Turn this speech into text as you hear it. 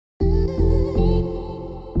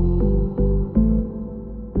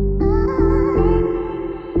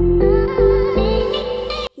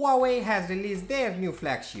Huawei has released their new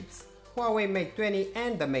flagships, Huawei Mate 20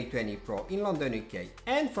 and the Mate 20 Pro in London, UK,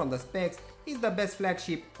 and from the specs is the best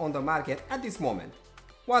flagship on the market at this moment.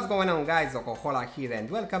 What's going on guys, Zokohola here and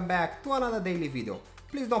welcome back to another daily video.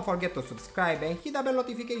 Please don't forget to subscribe and hit the bell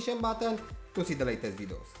notification button to see the latest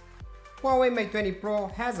videos. Huawei Mate 20 Pro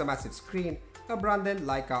has a massive screen, a branded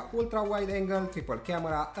Laica Ultra Wide Angle triple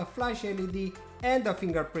camera, a flash LED and a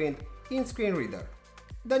fingerprint in-screen reader.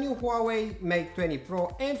 The new Huawei Mate 20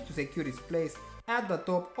 Pro aims to secure its place at the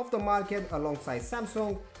top of the market alongside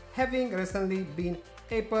Samsung, having recently been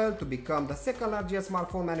able to become the second largest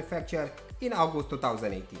smartphone manufacturer in August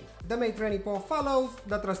 2018. The Mate 20 Pro follows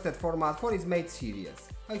the trusted format for its Mate series,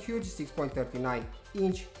 a huge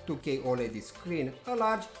 6.39-inch 2K OLED screen, a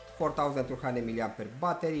large 4200 mAh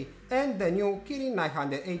battery and the new Kirin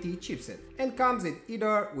 980 chipset, and comes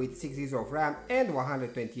either with 6GB of RAM and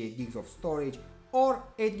 128GB of storage or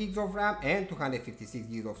 8GB of RAM and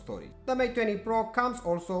 256GB of storage. The Mate 20 Pro comes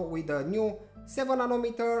also with a new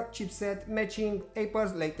 7nm chipset matching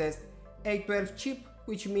Apple's latest A12 chip,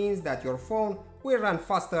 which means that your phone will run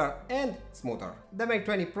faster and smoother. The Mate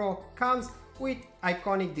 20 Pro comes with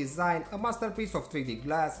iconic design, a masterpiece of 3D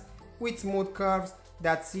glass with smooth curves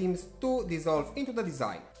that seems to dissolve into the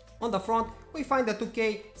design. On the front, we find the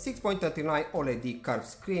 2K 6.39 OLED curved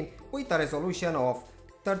screen with a resolution of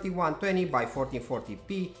 3120 by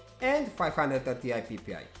 1440p and 530i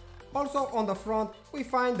ppi. Also on the front, we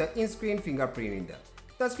find the in-screen fingerprint reader.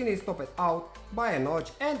 The screen is topped out by a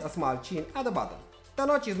notch and a small chin at the bottom. The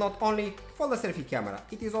notch is not only for the selfie camera,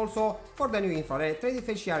 it is also for the new infrared 3D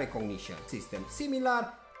facial recognition system, similar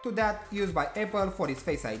to that used by Apple for its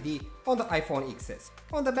Face ID on the iPhone XS.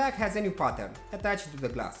 On the back has a new pattern attached to the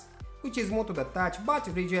glass, which is smooth to the touch but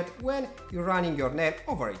rigid when you're running your nail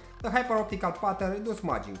over it. The hyper-optical pattern reduces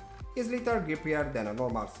smudging, is little grippier than a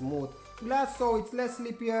normal smooth glass, so it's less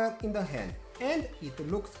slippier in the hand, and it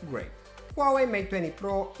looks great. Huawei Mate 20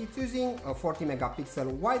 Pro is using a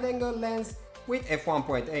 40MP wide-angle lens with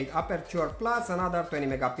f1.8 aperture plus another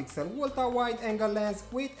 20MP ultra wide angle lens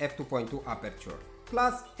with f2.2 aperture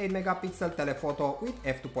plus 8MP telephoto with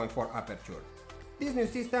f2.4 aperture. This new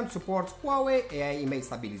system supports Huawei AI image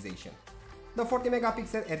stabilization. The 40MP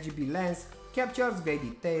RGB lens captures great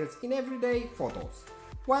details in everyday photos,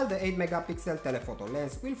 while the 8MP telephoto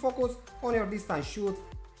lens will focus on your distance shoots,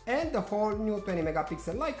 and the whole new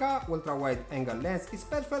 20MP Leica Ultra Wide Angle lens is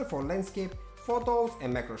perfect for landscape photos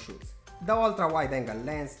and macro shoots. The Ultra Wide Angle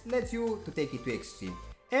lens lets you to take it to extreme,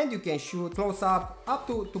 and you can shoot close up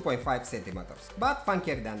to 2.5 cm. But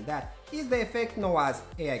funkier than that is the effect known as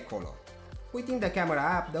AI color. Within the camera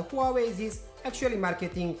app, the Huawei is actually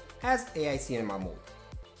marketing as AI cinema mode.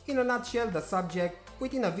 In a nutshell, the subject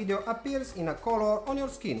within a video appears in a color on your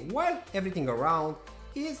screen, while everything around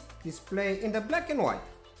is displayed in the black and white.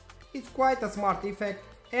 It's quite a smart effect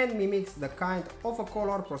and mimics the kind of a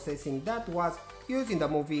color processing that was used in the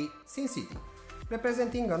movie Sin City,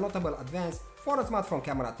 representing a notable advance for a smartphone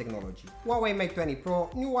camera technology. Huawei Mate 20 Pro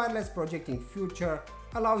new wireless projecting feature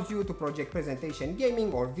allows you to project presentation,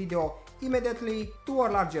 gaming or video immediately to a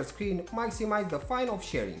larger screen, maximize the fun of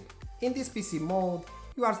sharing. In this PC mode,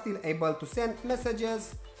 you are still able to send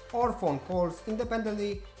messages or phone calls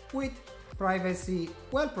independently with privacy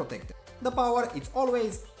well protected. The power is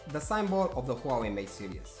always the symbol of the Huawei Mate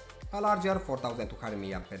series. A larger 4200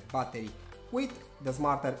 mAh battery with the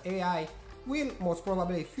smarter AI will most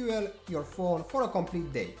probably fuel your phone for a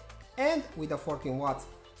complete day, and with a 14 watts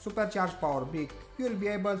supercharged power brick you will be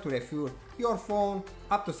able to refuel your phone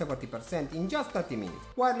up to 70% in just 30 minutes.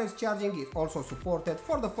 Wireless charging is also supported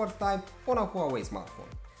for the first time on a Huawei smartphone.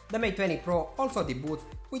 The Mate 20 Pro also debuts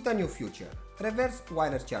with a new feature, reverse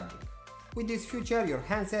wireless charging. With this feature, your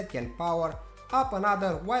handset can power up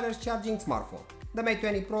another wireless charging smartphone. The Mate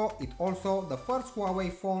 20 Pro is also the first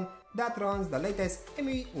Huawei phone that runs the latest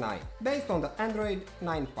MUI 9 based on the Android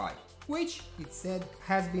 9 Pie, which it said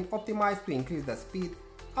has been optimized to increase the speed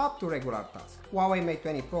up to regular tasks. Huawei Mate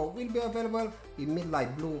 20 Pro will be available in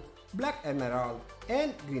midlight blue, black emerald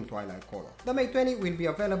and green twilight color. The Mate 20 will be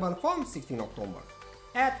available from 16 October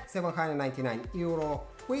at €799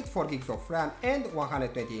 with 4GB of RAM and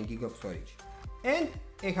 128GB of storage, and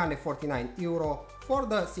 €849 for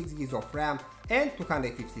the 6GB of RAM and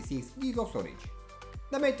 256GB of storage.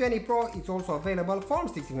 The Mate 20 Pro is also available from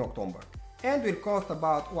 16 October and will cost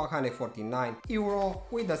about €149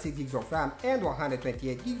 with the 6GB of RAM and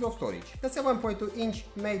 128GB of storage. The 7.2-inch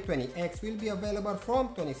Mate 20X will be available from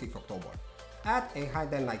 26 October at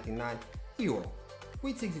 €899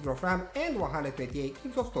 with 6GB of RAM and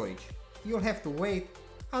 128GB of storage. You'll have to wait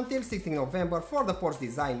until 16 November for the Porsche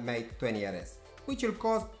design Mate 20 RS, which will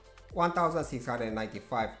cost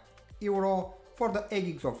 €1,695 euro for the 8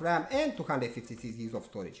 gigs of RAM and 256 gigs of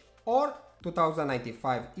storage, or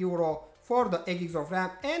 2095 euro for the 8 gigs of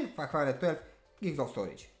RAM and 512 gigs of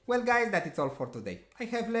storage. Well guys, that is all for today. I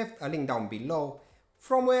have left a link down below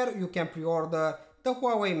from where you can pre-order the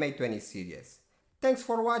Huawei Mate 20 series. Thanks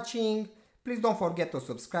for watching, please don't forget to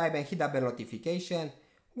subscribe and hit that bell notification.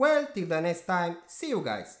 Well, till the next time, see you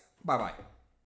guys, bye bye.